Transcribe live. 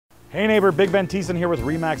Hey neighbor, Big Ben Thiessen here with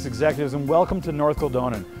RE/MAX Executives, and welcome to North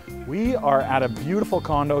Kildonan. We are at a beautiful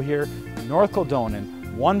condo here, North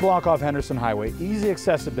Kildonan, one block off Henderson Highway, easy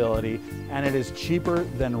accessibility, and it is cheaper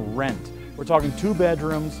than rent. We're talking 2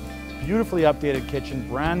 bedrooms, beautifully updated kitchen,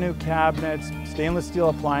 brand new cabinets, stainless steel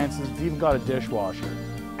appliances, it's even got a dishwasher.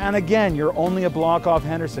 And again, you're only a block off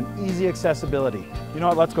Henderson, easy accessibility. You know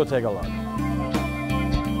what, let's go take a look.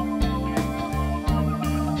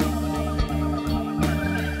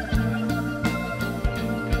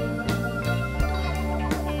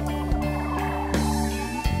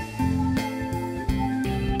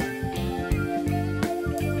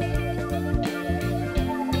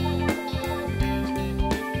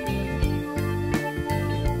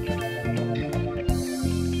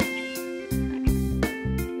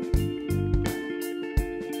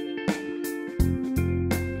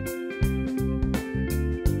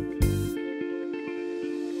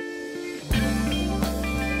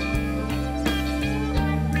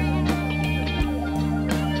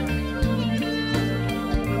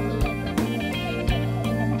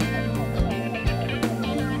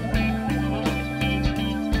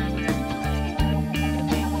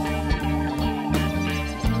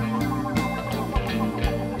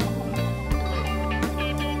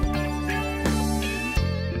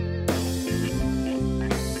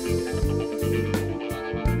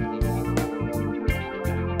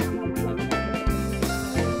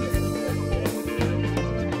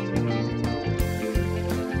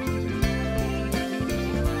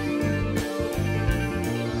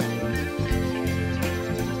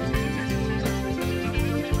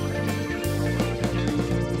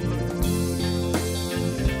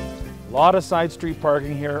 A lot of side street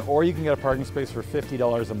parking here, or you can get a parking space for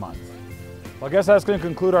 $50 a month. Well, I guess that's going to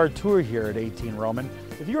conclude our tour here at 18 Roman.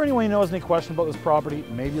 If you or anyone who knows any questions about this property,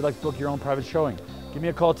 maybe you'd like to book your own private showing, give me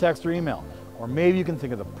a call, text, or email. Or maybe you can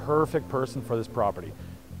think of the perfect person for this property.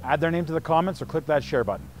 Add their name to the comments or click that share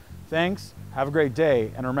button. Thanks, have a great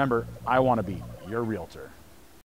day, and remember, I want to be your realtor.